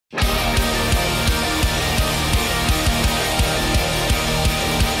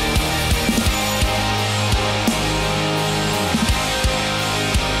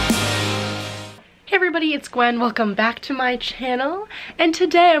everybody, it's Gwen. Welcome back to my channel, and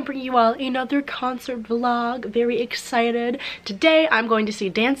today I'm bringing you all another concert vlog. Very excited. Today I'm going to see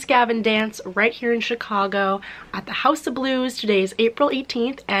Dance Gavin Dance right here in Chicago at the House of Blues. Today is April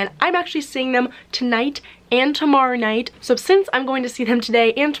 18th and I'm actually seeing them tonight and tomorrow night. So since I'm going to see them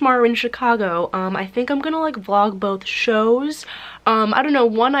today and tomorrow in Chicago, I think I'm gonna like vlog both shows. I don't know,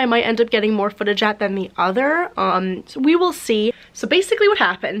 one I might end up getting more footage at than the other, so we will see. So basically what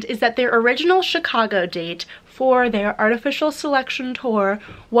happened is that their original Chicago date for their artificial selection tour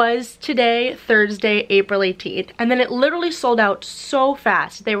was today, Thursday, April 18th, and then it literally sold out so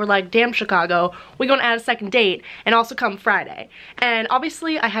fast. They were like, damn Chicago, we're gonna add a second date and also come Friday. And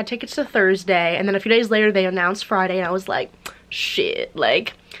obviously I had tickets to Thursday, and then a few days later they announced Friday, and I was like, shit,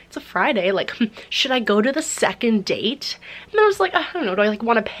 like, it's a Friday, like, should I go to the second date? And then I was like, I don't know, do I like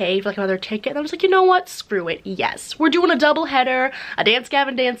want to pay for like another ticket? And I was like, you know what, screw it, yes. We're doing a double header, a Dance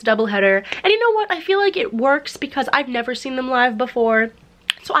Gavin Dance double header, and you know what, I feel like it works because I've never seen them live before.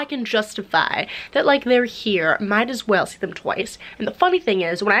 So I can justify that like they're here, might as well see them twice. And the funny thing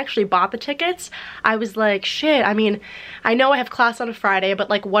is, when I actually bought the tickets, I was like, shit, I mean, I know I have class on a Friday,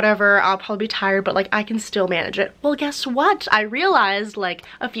 but like whatever, I'll probably be tired, but like I can still manage it. Well, guess what? I realized like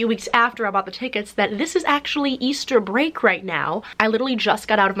a few weeks after I bought the tickets that this is actually Easter break right now. I literally just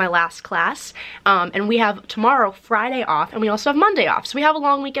got out of my last class, and we have tomorrow, Friday off, and we also have Monday off. So we have a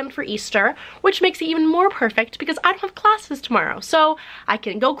long weekend for Easter, which makes it even more perfect because I don't have classes tomorrow. So I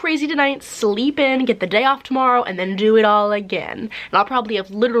can go crazy tonight, sleep in, get the day off tomorrow, and then do it all again. And I'll probably have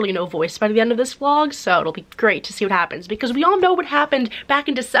literally no voice by the end of this vlog, so it'll be great to see what happens, because we all know what happened back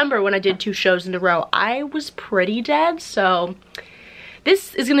in December when I did 2 shows in a row. I was pretty dead, so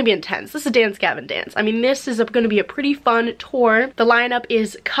this is gonna be intense. This is Dance Gavin Dance. I mean, this is gonna be a pretty fun tour. The lineup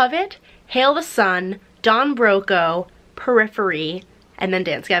is Covet, Hail the Sun, Don Broco, Periphery, and then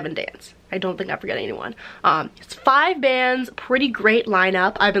Dance Gavin Dance. I don't think I'm forgetting anyone. It's 5 bands, pretty great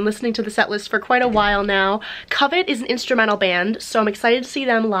lineup. I've been listening to the set list for quite a while now. Covet is an instrumental band, so I'm excited to see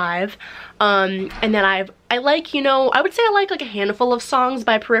them live. And then I like, you know, I would say I like a handful of songs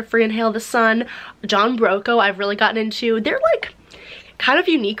by Periphery and Hail the Sun. Don Broco I've really gotten into. They're like kind of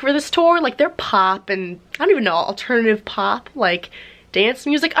unique for this tour. Like they're pop and I don't even know, alternative pop, like dance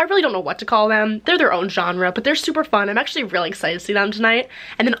music. I really don't know what to call them. They're their own genre, but they're super fun. I'm actually really excited to see them tonight.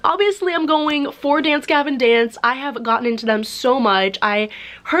 And then obviously I'm going for Dance Gavin Dance. I have gotten into them so much. I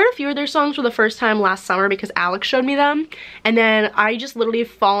heard a few of their songs for the first time last summer because Alex showed me them. And then I just literally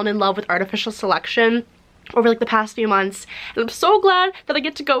have fallen in love with Artificial Selection over like the past few months, and I'm so glad that I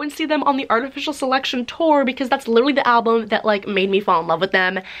get to go and see them on the Artificial Selection tour, because that's literally the album that like made me fall in love with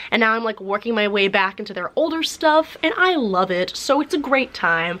them. And now I'm like working my way back into their older stuff and I love it, so it's a great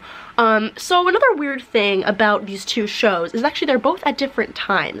time. So another weird thing about these 2 shows is actually they're both at different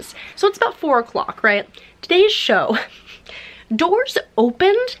times. So it's about 4 o'clock, right? Today's show, doors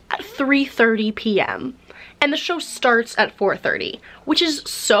opened at 3:30 p.m. and the show starts at 4:30, which is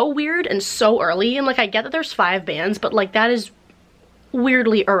so weird and so early. And like, I get that there's 5 bands, but like that is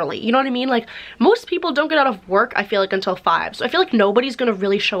weirdly early, you know what I mean? Like most people don't get out of work, I feel like, until 5, so I feel like nobody's gonna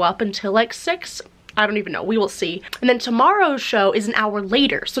really show up until like 6. I don't even know, we will see. And then tomorrow's show is an hour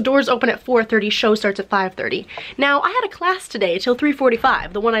later, so doors open at 4:30, show starts at 5:30. Now I had a class today till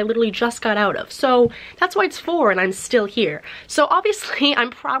 3:45, the one I literally just got out of, so that's why it's 4 and I'm still here. So obviously I'm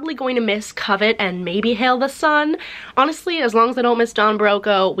probably going to miss Covet and maybe Hail the Sun. Honestly, as long as I don't miss Don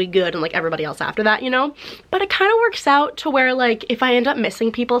Broco, we good, and like everybody else after that, you know? But it kind of works out to where like if I end up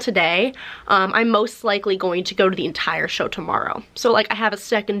missing people today, I'm most likely going to go to the entire show tomorrow. So like I have a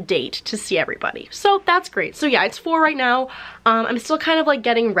second date to see everybody. So that's great. So yeah, it's 4 right now. I'm still kind of like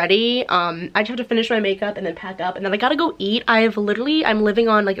getting ready. I just have to finish my makeup and then pack up, and then I gotta go eat. I'm living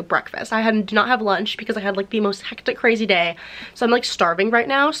on like a breakfast. I did not have lunch because I had like the most hectic, crazy day. So I'm like starving right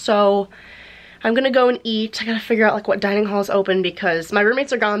now. So I'm gonna go and eat. I gotta figure out like what dining hall is open because my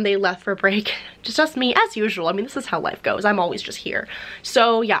roommates are gone. They left for a break. Just me as usual. I mean, this is how life goes. I'm always just here.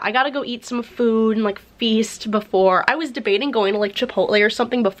 So yeah, I gotta go eat some food and like feast before. I was debating going to like Chipotle or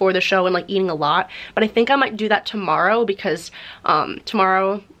something before the show and like eating a lot, but I think I might do that tomorrow because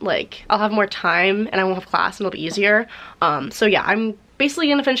tomorrow like I'll have more time and I won't have class and it'll be easier. So yeah, I'm basically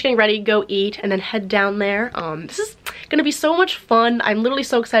gonna finish getting ready, go eat, and then head down there. This is gonna be so much fun. I'm literally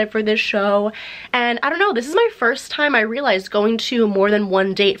so excited for this show. And I don't know, this is my first time I realized going to more than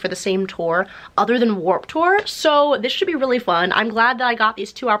 1 date for the same tour other than Warped Tour. So this should be really fun. I'm glad that I got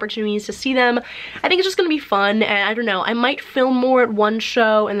these 2 opportunities to see them. I think it's just gonna be fun, and I don't know, I might film more at one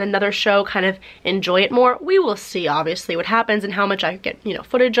show and then another show kind of enjoy it more. We will see obviously what happens and how much I get, you know,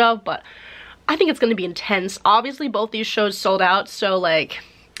 footage of, but I think it's gonna be intense. Obviously both these shows sold out, so like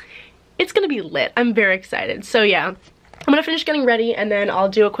it's gonna be lit. I'm very excited. So yeah, I'm gonna finish getting ready and then I'll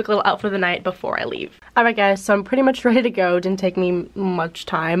do a quick little outfit for the night before I leave. Alright guys, so I'm pretty much ready to go. Didn't take me much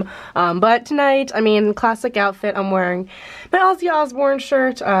time. But tonight, I mean, classic outfit. I'm wearing my Ozzy Osbourne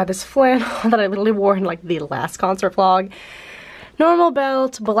shirt, this flannel that I literally wore in like the last concert vlog. Normal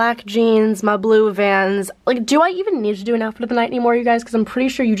belt, black jeans, my blue Vans. Like, do I even need to do an outfit of the night anymore, you guys? Because I'm pretty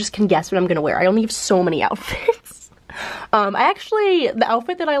sure you just can guess what I'm gonna wear. I only have so many outfits. The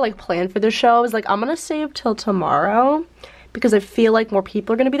outfit that I like planned for this show, I was like, I'm gonna save till tomorrow because I feel like more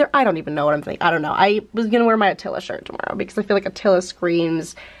people are gonna be there. I don't even know what I'm thinking. I don't know. I was gonna wear my Attila shirt tomorrow because I feel like Attila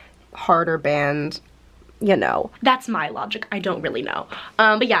screams harder band. You know, that's my logic. I don't really know.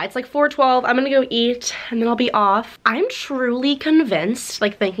 But yeah, it's like 4:12. I'm gonna go eat and then I'll be off. I'm truly convinced,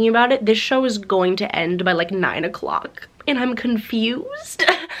 like thinking about it, this show is going to end by like 9 o'clock and I'm confused.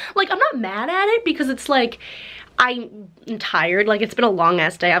 Like, I'm not mad at it because it's like, I'm tired. Like, it's been a long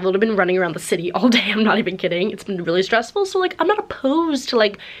ass day. I've literally been running around the city all day. I'm not even kidding. It's been really stressful. So like, I'm not opposed to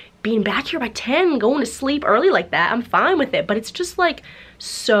like being back here by 10, going to sleep early like that. I'm fine with it, but it's just like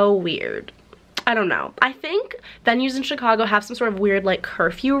so weird. I don't know. I think venues in Chicago have some sort of weird like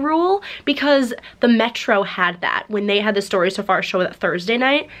curfew rule because the Metro had that when they had the Story So Far show that Thursday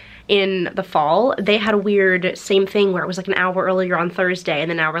night in the fall. They had a weird same thing where it was like an hour earlier on Thursday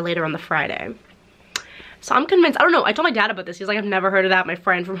and then an hour later on the Friday. So I'm convinced. I don't know. I told my dad about this. He's like, I've never heard of that. My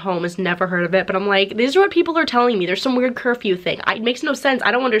friend from home has never heard of it. But I'm like, these are what people are telling me. There's some weird curfew thing. It makes no sense. I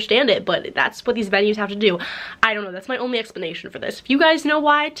don't understand it, but that's what these venues have to do. I don't know. That's my only explanation for this. If you guys know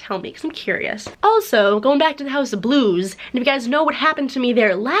why, tell me, because I'm curious. Also, going back to the House of Blues, and if you guys know what happened to me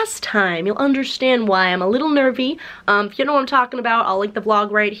there last time, you'll understand why I'm a little nervy. If you know what I'm talking about, I'll link the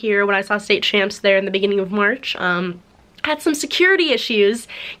vlog right here when I saw State Champs there in the beginning of March. Had some security issues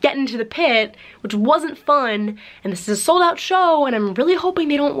getting into the pit, which wasn't fun, and this is a sold out show, and I'm really hoping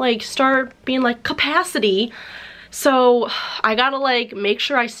they don't like start being like capacity. So I gotta like make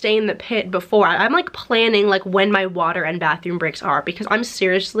sure I stay in the pit before. I'm like planning like when my water and bathroom breaks are because I'm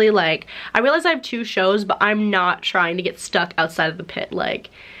seriously like, I realize I have 2 shows, but I'm not trying to get stuck outside of the pit.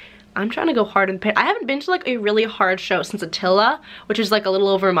 Like, I'm trying to go hard in the pit. I haven't been to like a really hard show since Attila, which is like a little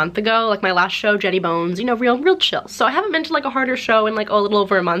over a month ago. Like my last show, Jetty Bones, you know, real chill. So I haven't been to like a harder show in like a little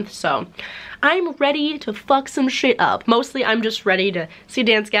over a month. So I'm ready to fuck some shit up. Mostly I'm just ready to see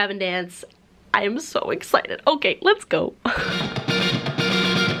Dance Gavin dance. I am so excited. Okay, let's go.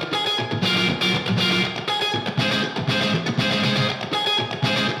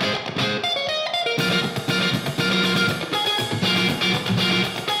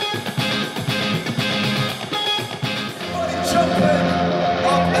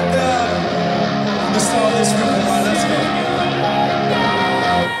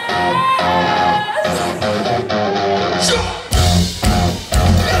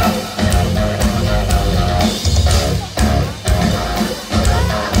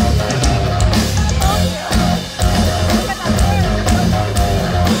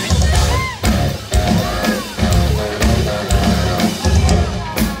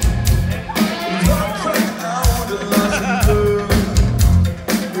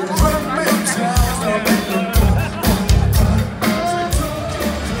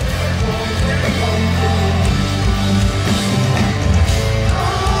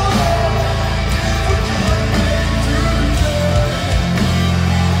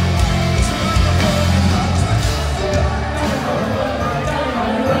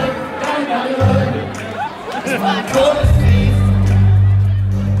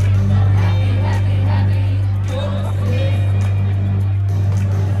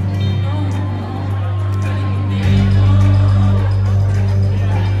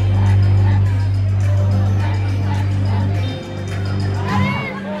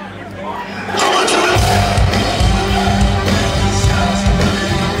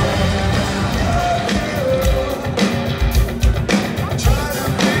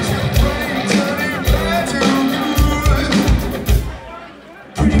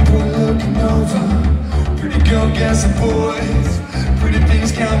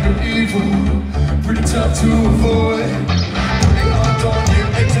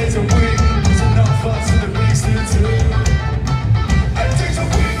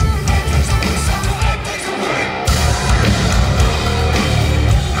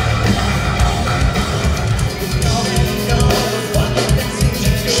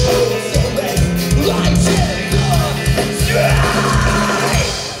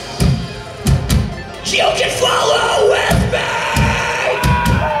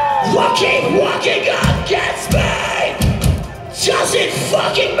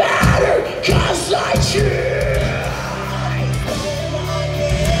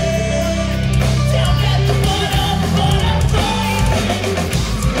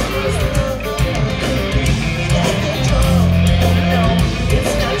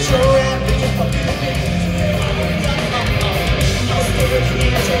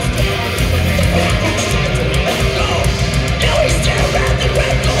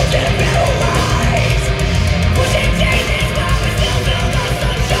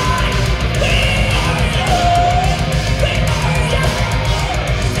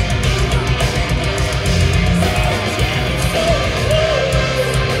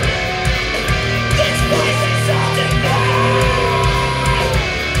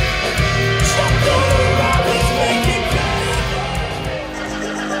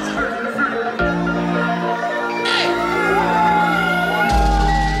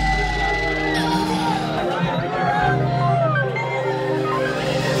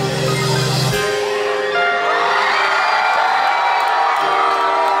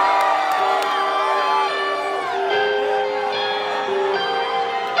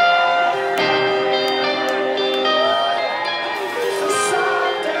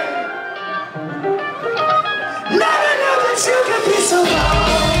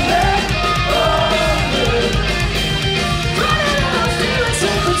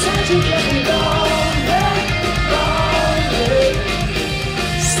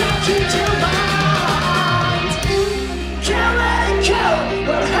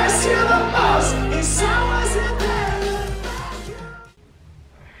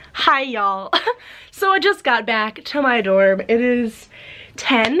 Hi y'all. So I just got back to my dorm. It is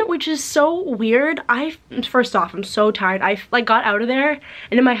 10, which is so weird. First off, I'm so tired. I like got out of there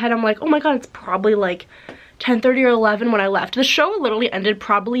and in my head I'm like, oh my god, it's probably like 10:30 or 11 when I left. The show literally ended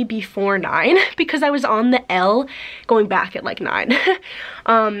probably before 9 because I was on the L going back at like 9.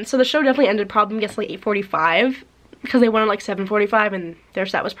 So the show definitely ended probably, I guess, like 8:45 because they went on like 7:45 and their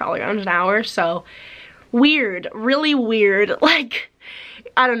set was probably around an hour. So weird, really weird. Like,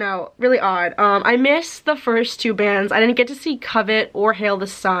 I don't know, really odd. I missed the first two bands. I didn't get to see Covet or Hail the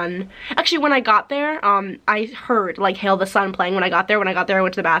Sun. Actually, when I got there, I heard like Hail the Sun playing when I got there. When I got there, I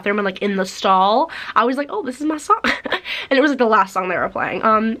went to the bathroom and like in the stall, I was like, oh, this is my song. And it was like the last song they were playing.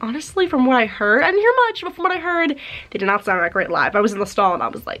 Honestly, from what I heard, I didn't hear much, but from what I heard, they did not sound that great live. I was in the stall and I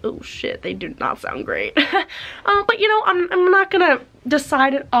was like, oh shit, they do not sound great. But you know, I'm not gonna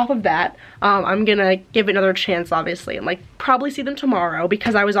decide it off of that. I'm gonna give it another chance, obviously, and like probably see them tomorrow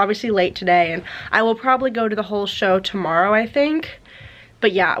because I was obviously late today, and I will probably go to the whole show tomorrow, I think.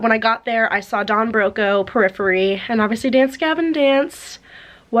 But yeah, when I got there, I saw Don Broco, Periphery, and obviously Dance Gavin Dance.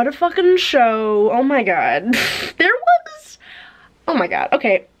 What a fucking show. Oh my god. There was, oh my god.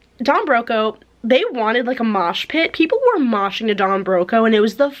 Okay, Don Broco, they wanted like a mosh pit. People were moshing to Don Broco and it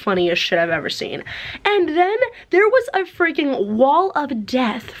was the funniest shit I've ever seen. And then there was a freaking wall of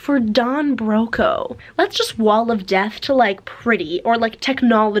death for Don Broco. Let's just wall of death to like Pretty or like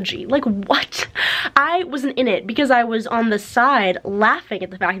Technology. Like what? I wasn't in it because I was on the side laughing at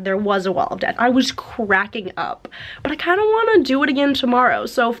the fact that there was a wall of death. I was cracking up. But I kind of want to do it again tomorrow.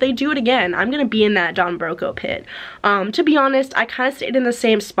 So if they do it again, I'm going to be in that Don Broco pit. To be honest, I kind of stayed in the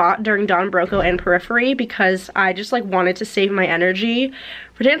same spot during Don Broco and Periphery because I just like wanted to save my energy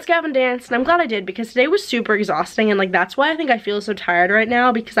for Dance Gavin Dance, and I'm glad I did because today was super exhausting, and like that's why I think I feel so tired right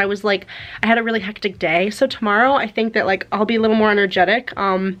now, because I was like, I had a really hectic day. So tomorrow I think that like I'll be a little more energetic.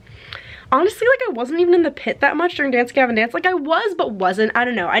 Honestly, like I wasn't even in the pit that much during Dance Gavin Dance. Like I was but wasn't. I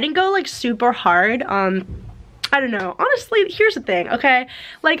don't know, I didn't go like super hard. I don't know. Honestly, here's the thing, okay?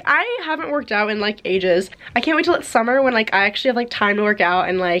 Like, I haven't worked out in, like, ages. I can't wait till it's summer when, like, I actually have, like, time to work out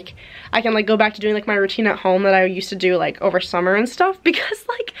and, like, I can, like, go back to doing, like, my routine at home that I used to do, like, over summer and stuff. Because,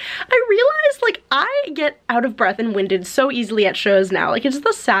 like, I realized, like, I get out of breath and winded so easily at shows now. Like, it's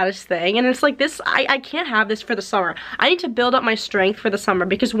the saddest thing. And it's like this, I can't have this for the summer. I need to build up my strength for the summer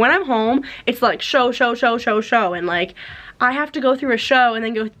because when I'm home, it's, like, show. And, like, I have to go through a show and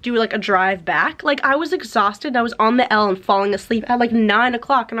then go do like a drive back. Like I was exhausted. I was on the L and falling asleep at like 9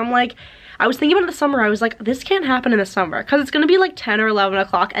 o'clock, and I'm like, I was thinking about the summer. I was like, this can't happen in the summer because it's gonna be like 10 or 11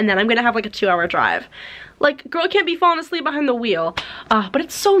 o'clock and then I'm gonna have like a 2-hour drive. Like, girl can't be falling asleep behind the wheel. But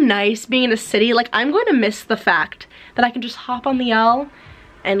it's so nice being in a city. Like, I'm going to miss the fact that I can just hop on the L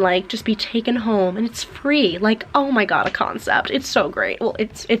and like just be taken home and it's free. Like, oh my god, a concept. It's so great. Well,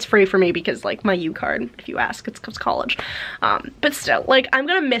 it's free for me because like my U card, if you ask, it's college. But still, like, I'm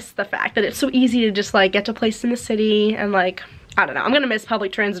gonna miss the fact that it's so easy to just like get to places in the city and like, I don't know, I'm gonna miss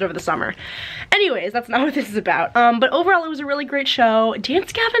public transit over the summer. Anyways, that's not what this is about. But overall, it was a really great show.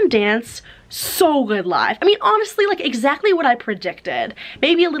 Dance Gavin Dance, so good live. I mean, honestly, like exactly what I predicted.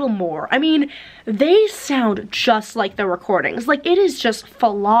 Maybe a little more. I mean, they sound just like the recordings. Like, it is just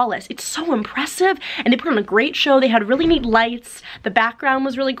flawless. It's so impressive, and they put on a great show. They had really neat lights. The background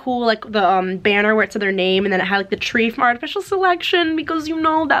was really cool, like the banner where it said their name, and then it had like the tree from Artificial Selection, because you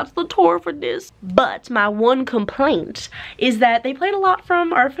know that's the tour for this. But my one complaint is that they played a lot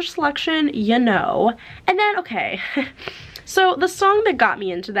from Artificial Selection, you know. And then, okay, so the song that got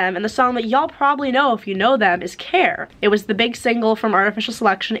me into them, and the song that y'all probably know if you know them, is Care. It was the big single from Artificial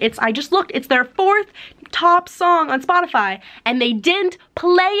Selection. I just looked, it's their 4th top song on Spotify, and they didn't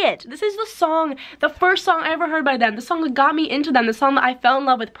play it. This is the song, the first song I ever heard by them, the song that got me into them, the song that I fell in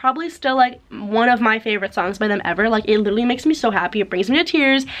love with, probably still like one of my favorite songs by them ever. Like, it literally makes me so happy, it brings me to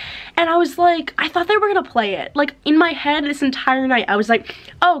tears, and I was like, I thought they were gonna play it. Like, in my head this entire night, I was like,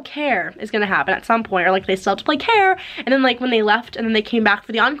 oh, Care is gonna happen at some point, or like they still have to play Care, and then like when they left and then they came back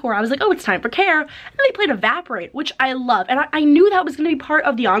for the encore, I was like, oh, it's time for Care, and then they played Evaporate, which I love, and I knew that was gonna be part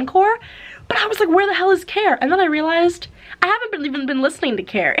of the encore, but I was like, where the hell is Care? And then I realized I haven't even been listening to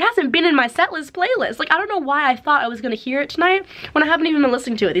Care. It hasn't been in my setlist playlist. Like, I don't know why I thought I was gonna hear it tonight when I haven't even been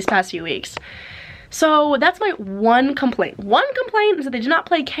listening to it these past few weeks. So that's my one complaint. One complaint is that they did not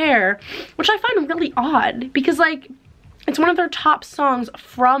play Care, which I find really odd because like, it's one of their top songs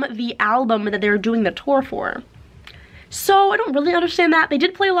from the album that they're doing the tour for. So I don't really understand that. They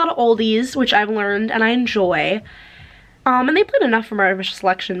did play a lot of oldies, which I've learned and I enjoy. And they played enough from Artificial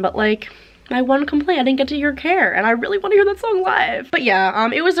Selection, but like, my one complaint, I didn't get to hear Care, and I really want to hear that song live. But yeah,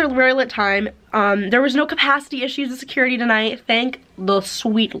 it was a really lit time. There was no capacity issues with security tonight, thank the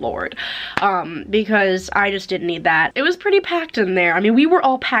sweet Lord, because I just didn't need that. It was pretty packed in there. I mean, we were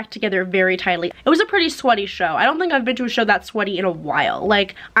all packed together very tightly. It was a pretty sweaty show. I don't think I've been to a show that sweaty in a while.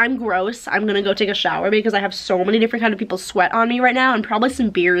 Like, I'm gross. I'm gonna go take a shower because I have so many different kind of people sweat on me right now, and probably some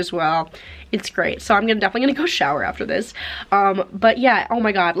beer as well. It's great. So I'm definitely gonna go shower after this. But yeah, oh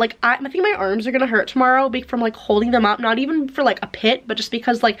my god, like I think my arms are gonna hurt tomorrow from like holding them up, not even for like a pit, but just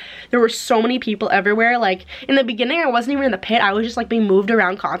because like there were so many people everywhere. Like in the beginning I wasn't even in the pit, I was just like being moved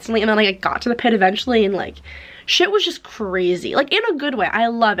around constantly, and then like I got to the pit eventually, and like shit was just crazy, like in a good way. I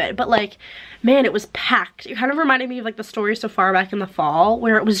love it, but like, man, it was packed. It kind of reminded me of like the story so far back in the fall,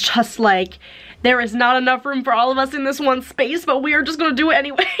 where it was just like, there is not enough room for all of us in this one space, but we are just gonna do it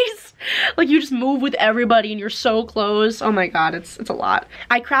anyways. Like, you just move with everybody and you're so close. Oh my god, it's a lot.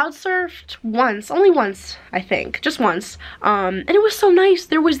 I crowd surfed once, only once, I think, just once. And it was so nice.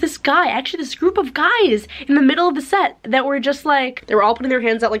 There was this guy, actually this group of guys in the middle of the set that were just like, they were all putting their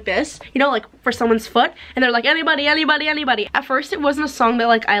hands out like this, you know, like for someone's foot, and they're like, anybody, anybody, anybody. At first it wasn't a song that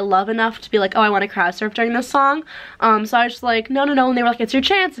like I love enough to be like, oh, I want to crowd surf during this song. So I was just like, no, no, no, and they were like, it's your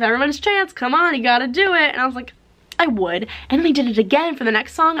chance, it's everyone's chance, come on, you gotta do it. And I was like, I would. And then they did it again for the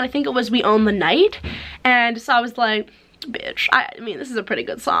next song, and I think it was We Own the Night. And so I was like, bitch, I mean, this is a pretty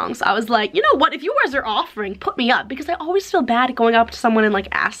good song. So I was like, you know what, if you guys are offering, put me up, because I always feel bad going up to someone and like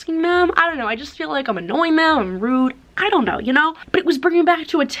asking them. I don't know, I just feel like I'm annoying them, I'm rude. I don't know, you know? But it was bringing back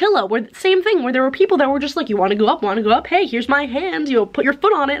to Attila, where same thing, where there were people that were just like, you want to go up, hey, here's my hand, you know, put your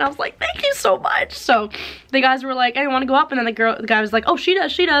foot on it. And I was like, thank you so much. So the guys were like, I want to go up, and then the guy was like, oh, she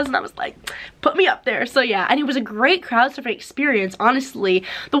does, and I was like, put me up there. So yeah, and it was a great crowd surfing experience, honestly.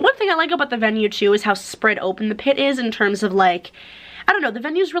 The one thing I like about the venue too is how spread open the pit is, in terms of like, I don't know, the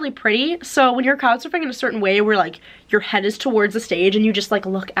venue's really pretty, so when you're crowd surfing in a certain way where like your head is towards the stage and you just like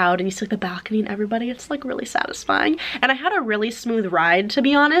look out and you see like the balcony and everybody, it's like really satisfying. And I had a really smooth ride, to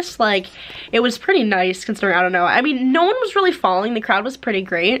be honest. Like, it was pretty nice considering, I don't know, I mean, no one was really falling, the crowd was pretty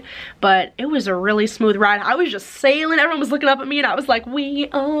great, but it was a really smooth ride. I was just sailing, everyone was looking up at me, and I was like, we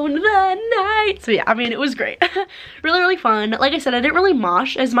own the night. So yeah, I mean, it was great. Really, really fun. Like I said, I didn't really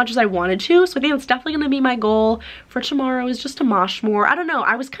mosh as much as I wanted to, so I think it's definitely gonna be my goal for tomorrow, is just to mosh more. I don't know,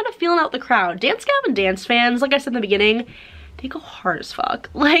 I was kind of feeling out the crowd. Dance Gavin Dance fans, like I said in the beginning, they go hard as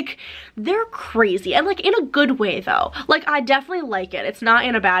fuck. Like, they're crazy, and like in a good way though. Like, I definitely like it. It's not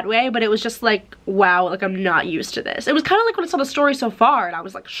in a bad way, but it was just like, wow, like I'm not used to this. It was kind of like when I saw the story so far and I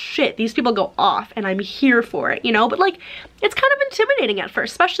was like, shit, these people go off and I'm here for it, you know? But like, it's kind of intimidating at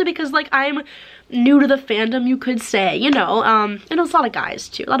first, especially because like I'm new to the fandom, you could say, you know, and there's a lot of guys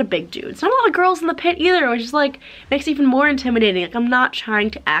too, a lot of big dudes, not a lot of girls in the pit either, which is like makes it even more intimidating. Like, I'm not trying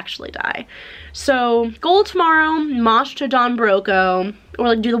to actually die. So goal tomorrow, mosh to Don Broco, or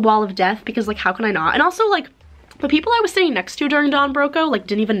like do the wall of death, because like how can I not? And also like the people I was sitting next to during Don Broco like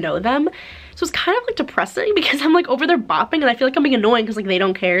didn't even know them, so it's kind of like depressing because I'm like over there bopping and I feel like I'm being annoying because like they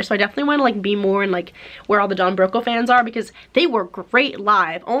don't care. So I definitely want to like be more in like where all the Don Broco fans are, because they were great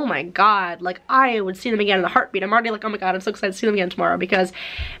live. Oh my god, like I would see them again in a heartbeat. I'm already like, oh my god, I'm so excited to see them again tomorrow, because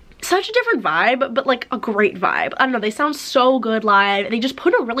such a different vibe, but like a great vibe. I don't know, they sound so good live. They just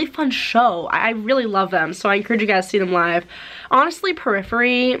put a really fun show. I really love them, so I encourage you guys to see them live. Honestly,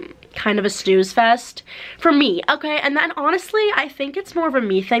 Periphery, kind of a snooze fest for me, okay? And then honestly, I think it's more of a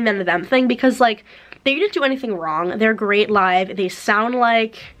me thing than a them thing, because like they didn't do anything wrong. They're great live. They sound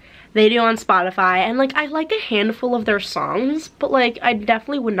like they do on Spotify, and like I like a handful of their songs, but like I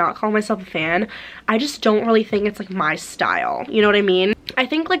definitely would not call myself a fan. I just don't really think it's like my style, you know what I mean? I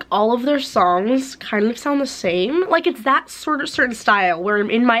think like all of their songs kind of sound the same. Like, it's that sort of certain style where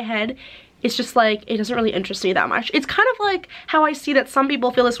in my head it's just like, it doesn't really interest me that much. It's kind of like how I see that some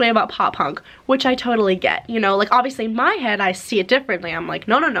people feel this way about pop punk, which I totally get, you know? Like, obviously in my head I see it differently. I'm like,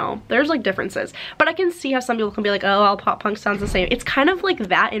 no, no, no, there's like differences. But I can see how some people can be like, oh, all pop punk sounds the same. It's kind of like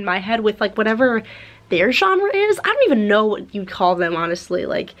that in my head with like whatever their genre is. I don't even know what you'd call them, honestly.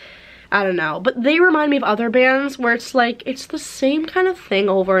 Like, I don't know, but they remind me of other bands where it's like, it's the same kind of thing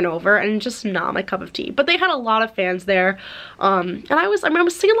over and over, and just not my cup of tea. But they had a lot of fans there, and I was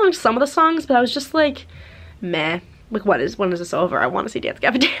singing along some of the songs, but I was just like, meh. Like, when is this over? I want to see Dance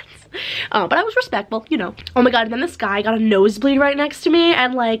Gavin Dance. But I was respectful, you know. Oh my god, and then this guy got a nosebleed right next to me,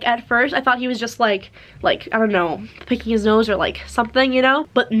 and like at first I thought he was just like I don't know, picking his nose or like something, you know.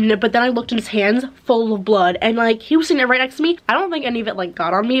 But then I looked in his hands, full of blood, and like he was sitting there right next to me. I don't think any of it like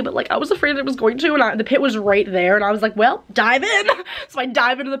got on me, but like I was afraid it was going to, and the pit was right there, and I was like, well, dive in. So I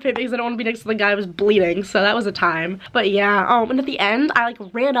dive into the pit because I don't want to be next to the guy who was bleeding. So that was a time. But yeah, and at the end I like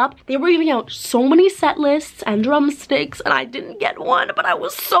ran up. They were giving out so many set lists and drumsticks, and I didn't get one, but I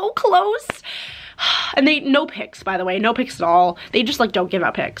was so close. And no picks, by the way, no picks at all. They just like don't give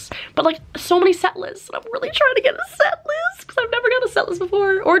out picks. But like so many set lists. I'm really trying to get a set list because I've never got a set list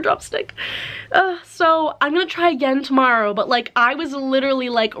before, or a drumstick. So I'm gonna try again tomorrow, but like I was literally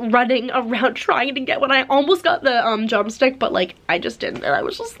like running around trying to get one. I almost got the drumstick, but like I just didn't, and I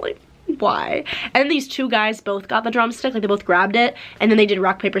was just like, why? And these two guys both got the drumstick, like they both grabbed it, and then they did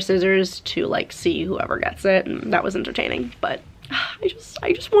rock, paper, scissors to like see whoever gets it, and that was entertaining. But I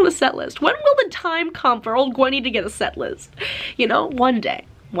just want a set list. When will the time come for old Gwenny to get a set list? You know, one day.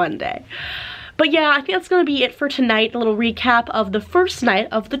 But yeah, I think that's gonna be it for tonight. A little recap of the first night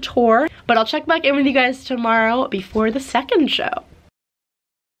of the tour. But I'll check back in with you guys tomorrow before the second show.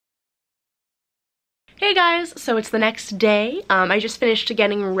 Hey guys, so it's the next day. I just finished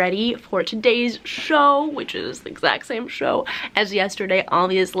getting ready for today's show, which is the exact same show as yesterday.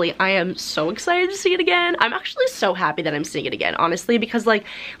 Obviously, I am so excited to see it again. I'm actually so happy that I'm seeing it again, honestly, because like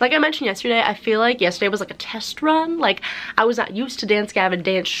I mentioned yesterday, I feel like yesterday was like a test run. Like, I was not used to Dance Gavin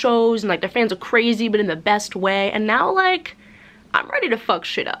Dance shows, and like their fans are crazy, but in the best way. And now, like, I'm ready to fuck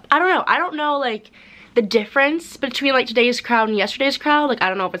shit up. I don't know, like, the difference between like today's crowd and yesterday's crowd. Like, I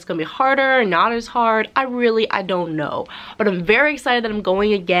don't know if it's gonna be harder, not as hard. I don't know, but I'm very excited that I'm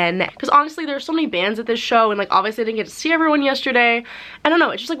going again, because honestly there's so many bands at this show, and like obviously I didn't get to see everyone yesterday. I don't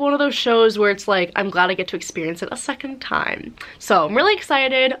know, it's just like one of those shows where it's like I'm glad I get to experience it a second time. So I'm really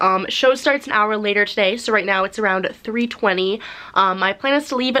excited. Show starts an hour later today, so right now it's around 3:20. My plan is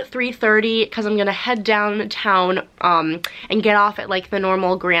to leave at 3:30 because I'm gonna head downtown and get off at like the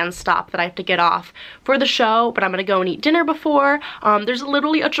normal grand stop that I have to get off for the show, but I'm gonna go and eat dinner before. There's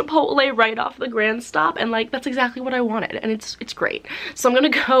literally a Chipotle right off the grand stop, and like that's exactly what I wanted, and it's great. So I'm gonna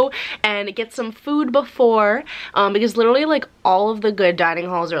go and get some food before, because literally like all of the good dining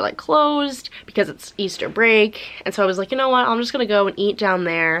halls are like closed because it's Easter break. And so I was like, you know what, I'm just gonna go and eat down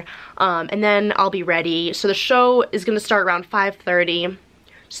there, and then I'll be ready. So the show is gonna start around 5:30.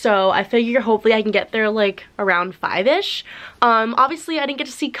 So I figure hopefully I can get there like around 5-ish. Obviously I didn't get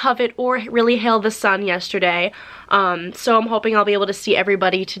to see Covet or really Hail the Sun yesterday. So I'm hoping I'll be able to see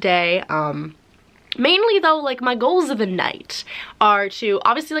everybody today. Mainly though, like my goals of the night are to,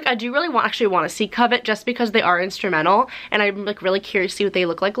 obviously like I do really actually want to see Covet just because they are instrumental, and I'm like really curious to see what they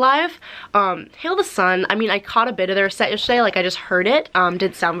look like live. Hail the Sun, I mean I caught a bit of their set yesterday, like I just heard it,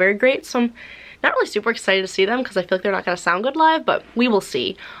 didn't sound very great, so I'm not really super excited to see them because I feel like they're not going to sound good live, but we will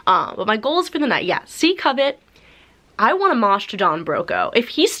see. But my goals for the night, yeah, see Covet. I want to mosh to Don Broco. If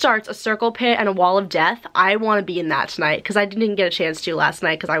he starts a circle pit and a wall of death, I want to be in that tonight, because I didn't get a chance to last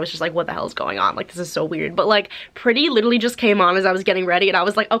night because I was just like, what the hell is going on? Like, this is so weird. But like, Pretty literally just came on as I was getting ready, and I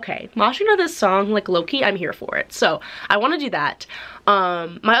was like, okay, moshing to this song, like low-key, I'm here for it. So I want to do that.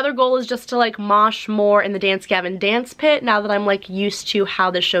 My other goal is just to like mosh more in the Dance Gavin Dance pit now that I'm like used to how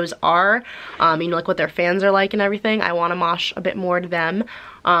the shows are, you know, like what their fans are like and everything. I want to mosh a bit more to them.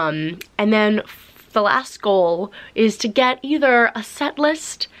 And then the last goal is to get either a set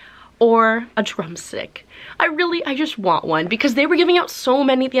list or a drumstick. I just want one, because they were giving out so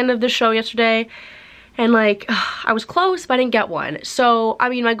many at the end of the show yesterday, and like I was close but I didn't get one. So I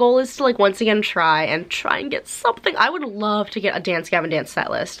mean my goal is to like once again try and get something. I would love to get a Dance Gavin Dance set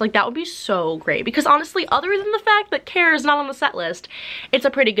list. Like that would be so great, because honestly other than the fact that Care is not on the set list, it's a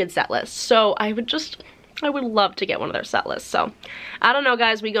pretty good set list. So I would love to get one of their set lists. So I don't know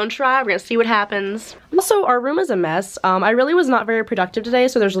guys, we gonna try, we're gonna see what happens. Also, our room is a mess. I really was not very productive today,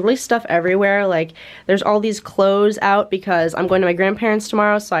 so there's literally stuff everywhere. Like there's all these clothes out because I'm going to my grandparents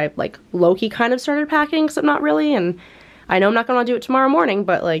tomorrow, so I like low-key kind of started packing, except not really, and I know I'm not gonna do it tomorrow morning,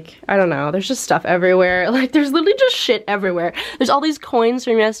 but like, I don't know, there's just stuff everywhere. Like there's literally just shit everywhere. There's all these coins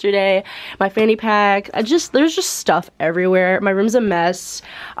from yesterday, my fanny pack, there's just stuff everywhere. My room's a mess.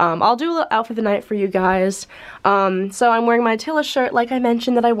 I'll do a little outfit of the night for you guys. So I'm wearing my Attila shirt like I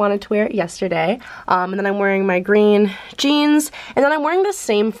mentioned that I wanted to wear yesterday. And then I'm wearing my green jeans, and then I'm wearing the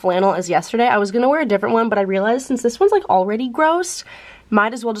same flannel as yesterday. I was gonna wear a different one, but I realized since this one's like already gross,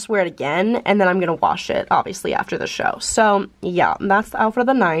 might as well just wear it again, and then I'm gonna wash it, obviously, after the show. So, yeah, that's the outfit of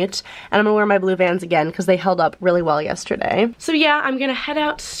the night. And I'm gonna wear my blue Vans again, because they held up really well yesterday. So yeah, I'm gonna head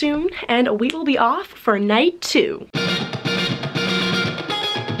out soon, and we will be off for night 2.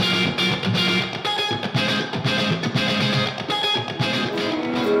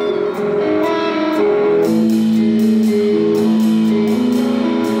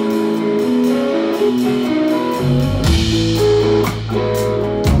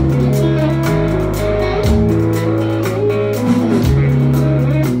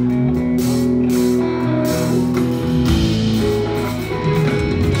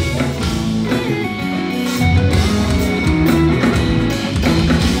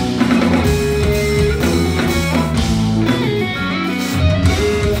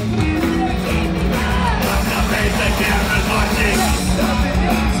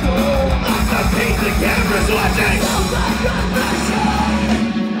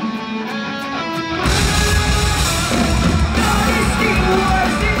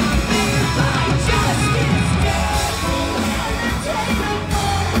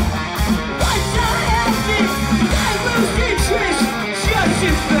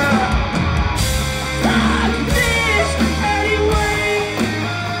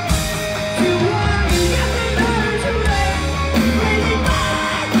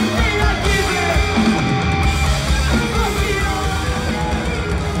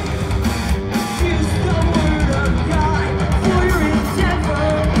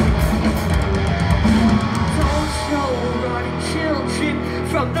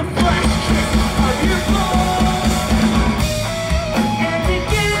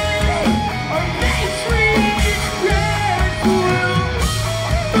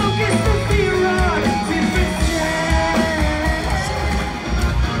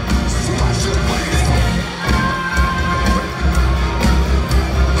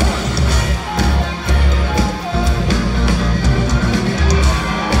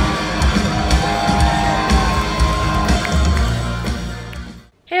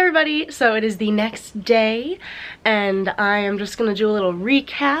 everybody. So it is the next day and I am just gonna do a little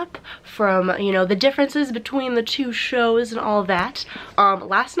recap from, you know, the differences between the two shows and all that.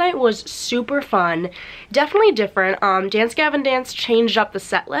 Last night was super fun, definitely different. Dance Gavin Dance changed up the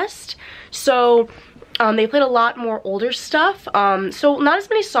set list. So they played a lot more older stuff, so not as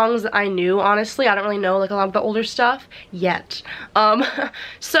many songs that I knew, honestly. I don't really know like a lot of the older stuff yet.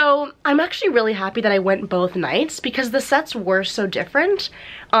 So I'm actually really happy that I went both nights because the sets were so different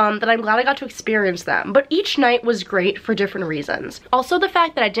that I'm glad I got to experience them. But each night was great for different reasons. Also, the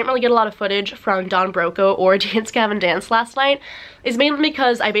fact that I didn't really get a lot of footage from Don Broco or Dance Gavin Dance last night is mainly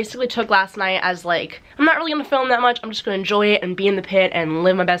because I basically took last night as like, I'm not really gonna film that much, I'm just gonna enjoy it and be in the pit and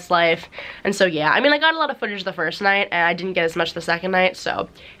live my best life. And so yeah, I mean, I got a lot of footage the first night and I didn't get as much the second night, so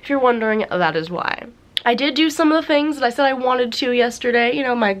if you're wondering, that is why. I did do some of the things that I said I wanted to yesterday, you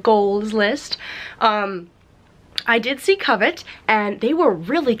know, my goals list. I did see Covet, and they were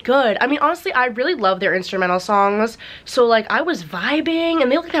really good. I mean, honestly, I really love their instrumental songs. So, like, I was vibing,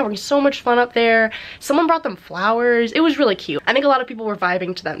 and they looked like they were having so much fun up there. Someone brought them flowers. It was really cute. I think a lot of people were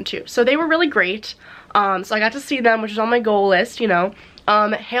vibing to them, too. So, they were really great. So, I got to see them, which is on my goal list, you know.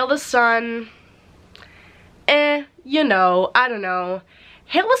 Hail the Sun. You know, I don't know.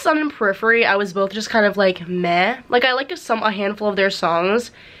 Hail the Sun and Periphery, I was both just kind of, like, meh. Like, I liked a handful of their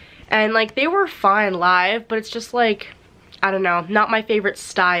songs. And, like, they were fine live, but it's just, like, I don't know, not my favorite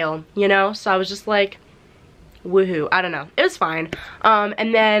style, you know? So I was just like, woohoo, I don't know. It was fine.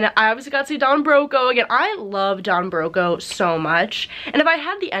 And then I obviously got to see Don Broco again. I love Don Broco so much. And if I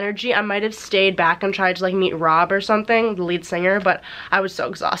had the energy, I might have stayed back and tried to, like, meet Rob or something, the lead singer, but I was so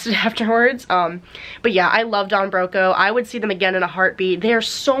exhausted afterwards. But yeah, I love Don Broco. I would see them again in a heartbeat. They are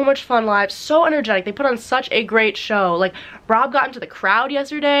so much fun live, so energetic. They put on such a great show. Like, Rob got into the crowd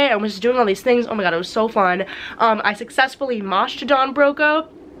yesterday and was doing all these things. Oh my god, it was so fun. I successfully moshed to Don Broco.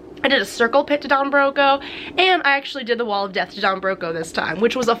 I did a circle pit to Don Broco, and I actually did the wall of death to Don Broco this time,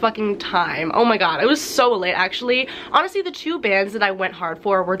 which was a fucking time. Oh my god, it was so lit, actually. Honestly, the two bands that I went hard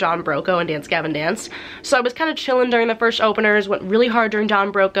for were Don Broco and Dance Gavin Dance. So I was kind of chilling during the first openers, went really hard during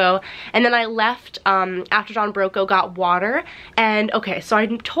Don Broco, and then I left after Don Broco, got water. And okay, so I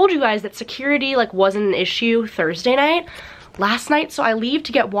told you guys that security like wasn't an issue Thursday night. Last night, so I leave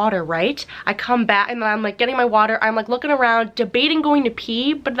to get water, right? I come back and then I'm like getting my water. I'm like looking around, debating going to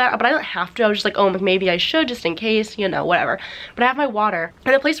pee, but I don't have to. I was just like, oh, maybe I should just in case, you know, whatever. But I have my water.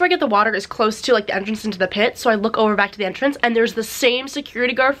 And the place where I get the water is close to like the entrance into the pit. So I look over back to the entrance and there's the same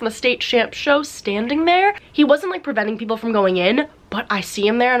security guard from the State Champ show standing there. He wasn't like preventing people from going in, but I see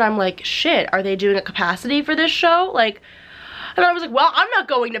him there and I'm like, shit, are they doing a capacity for this show? Like, and I was like, well, I'm not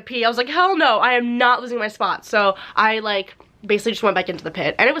going to pee. I was like, hell no, I am not losing my spot. So I like basically just went back into the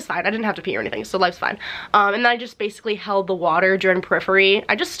pit and it was fine. I didn't have to pee or anything, so life's fine. And then I just basically held the water during Periphery.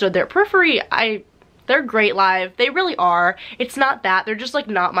 I just stood there. Periphery, they're great live. They really are. It's not that. They're just like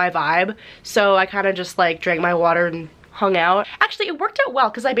not my vibe. So I kind of just like drank my water and hung out. Actually, it worked out well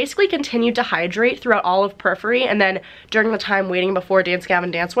because I basically continued to hydrate throughout all of Periphery and then during the time waiting before Dance Gavin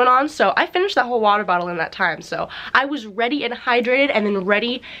Dance went on. So I finished that whole water bottle in that time. So I was ready and hydrated and then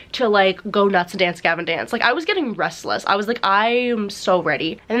ready to like go nuts to Dance Gavin Dance. Like I was getting restless. I was like, I am so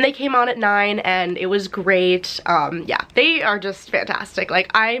ready. And then they came on at 9 and it was great. Yeah, they are just fantastic.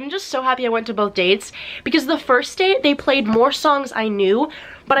 Like I'm just so happy I went to both dates because the first date they played more songs I knew,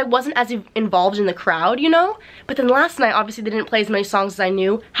 but I wasn't as involved in the crowd, you know? But then last night, obviously they didn't play as many songs as I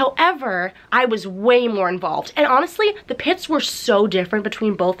knew. However, I was way more involved. And honestly, the pits were so different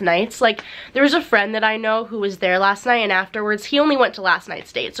between both nights. Like, there was a friend that I know who was there last night, and afterwards, he only went to last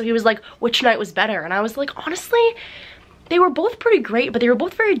night's date. So he was like, which night was better? And I was like, honestly, they were both pretty great, but they were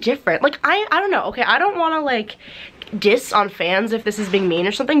both very different. Like, I don't know, okay, I don't want to, like, diss on fans if this is being mean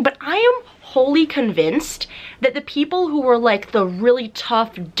or something, but I am wholly convinced that the people who were like the really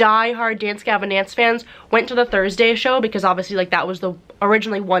tough, die-hard Dance Gavin Dance fans went to the Thursday show because obviously like that was the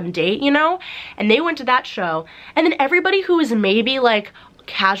originally one date, you know? And they went to that show. And then everybody who is maybe like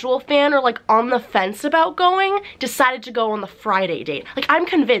casual fan or like on the fence about going decided to go on the Friday date. Like I'm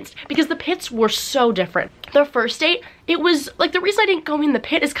convinced because the pits were so different. The first date, it was like the reason I didn't go in the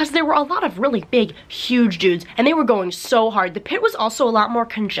pit is because there were a lot of really big, huge dudes and they were going so hard. The pit was also a lot more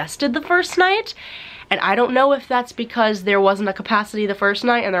congested the first night. And I don't know if that's because there wasn't a capacity the first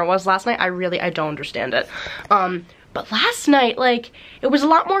night and there was last night. I don't understand it. But last night, like, it was a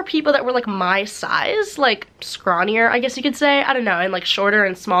lot more people that were like my size, like scrawnier, I guess you could say. I don't know, and like shorter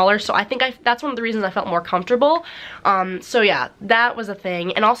and smaller. So I think that's one of the reasons I felt more comfortable. So yeah, that was a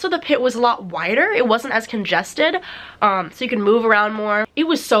thing. And also the pit was a lot wider. It wasn't as congested, so you can move around more. It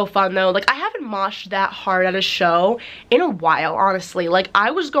was so fun though. Like, I haven't moshed that hard at a show in a while, honestly. Like,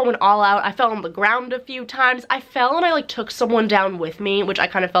 I was going all out. I fell on the ground a few times. I fell and I like took someone down with me, which I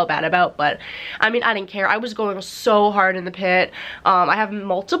kind of felt bad about, but I mean, I didn't care. I was going so hard in the pit. I have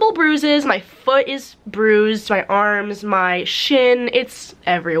multiple bruises. My foot is bruised, my arms, my shin, it's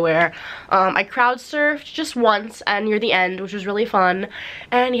everywhere. I crowd surfed just once and near the end, which was really fun.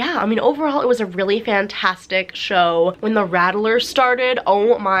 And yeah, I mean, overall it was a really fantastic show. When the Rattler started,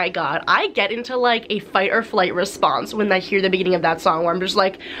 oh my god, I get into like a fight or flight response when I hear the beginning of that song, where I'm just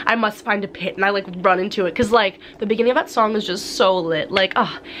like, I must find a pit, and I like run into it, because like the beginning of that song is just so lit. Like,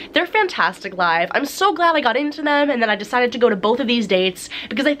 oh, they're fantastic live. I'm so glad I got into them, and then I decided to go to both of these dates,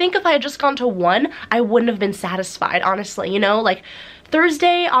 because I think if I had just gone to one, I wouldn't have been satisfied, honestly, you know? Like,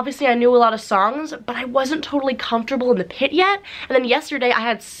 Thursday, obviously I knew a lot of songs, but I wasn't totally comfortable in the pit yet. And then yesterday I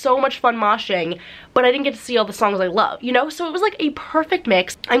had so much fun moshing, but I didn't get to see all the songs I love, you know? So it was like a perfect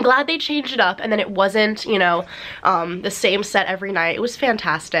mix. I'm glad they changed it up, and then it wasn't, you know, the same set every night. It was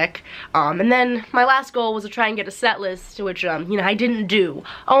fantastic. And then my last goal was to try and get a set list, which, you know, I didn't do.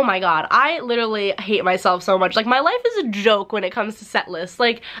 Oh my god, I literally hate myself so much. Like, my life is a joke when it comes to set lists.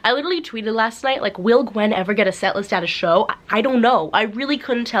 Like, I literally tweeted last night, like, will Gwen ever get a set list at a show? I don't know. I really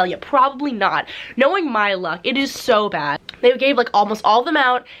couldn't tell you. Probably not. Knowing my luck, it is so bad. They gave like almost all of them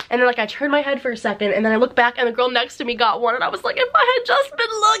out, and then like I turned my head for a second, and then I looked back and the girl next to me got one, and I was like, if I had just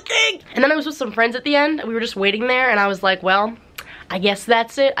been looking. And then I was with some friends at the end, and we were just waiting there, and I was like, well, I guess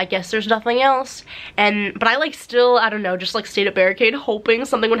that's it. I guess there's nothing else. But I like still, I don't know, just like stayed at barricade hoping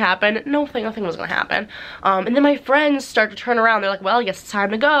something would happen. Nothing was gonna happen. And then my friends start to turn around. They're like, well, I guess it's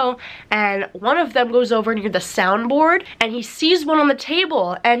time to go. And one of them goes over near the soundboard, and he sees one on the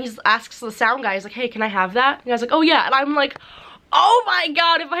table, and he asks the sound guy, he's like, hey, can I have that? And the guy's like, oh yeah. And I'm like, oh my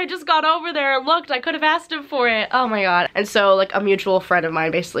god, if I had just gone over there and looked, I could have asked him for it. Oh my god. And so like a mutual friend of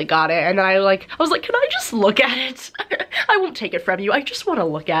mine basically got it, and then I was like, can I just look at it? I won't take it from you. I just want to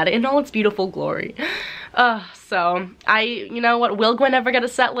look at it in all its beautiful glory. So you know what, will Gwen ever get a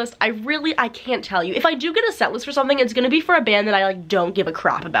set list? I can't tell you. If I do get a set list for something, it's gonna be for a band that I like don't give a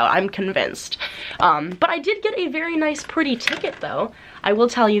crap about, I'm convinced. But I did get a very nice pretty ticket though, I will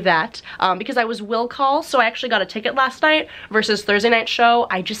tell you that, because I was will call, so I actually got a ticket last night versus Thursday night show.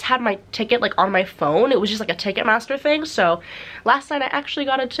 I just had my ticket like on my phone. It was just like a Ticketmaster thing, so last night I actually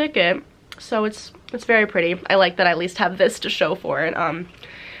got a ticket, so it's very pretty. I like that I at least have this to show for it.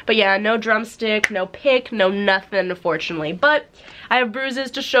 But yeah, no drumstick, no pick, no nothing, unfortunately. But I have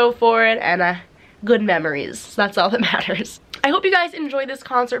bruises to show for it, and good memories. So that's all that matters. I hope you guys enjoyed this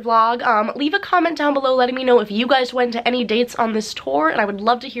concert vlog. Leave a comment down below letting me know if you guys went to any dates on this tour, and I would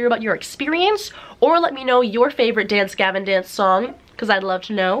love to hear about your experience, or let me know your favorite Dance Gavin Dance song, because I'd love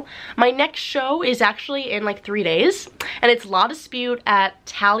to know. My next show is actually in like 3 days, and it's La Dispute at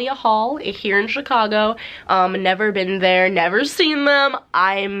Talia Hall here in Chicago. Never been there, never seen them.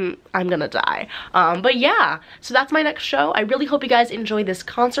 I'm gonna die. But yeah, so that's my next show. I really hope you guys enjoyed this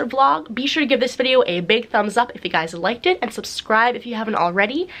concert vlog. Be sure to give this video a big thumbs up if you guys liked it, and subscribe if you haven't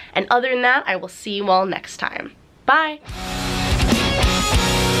already. And other than that, I will see you all next time. Bye!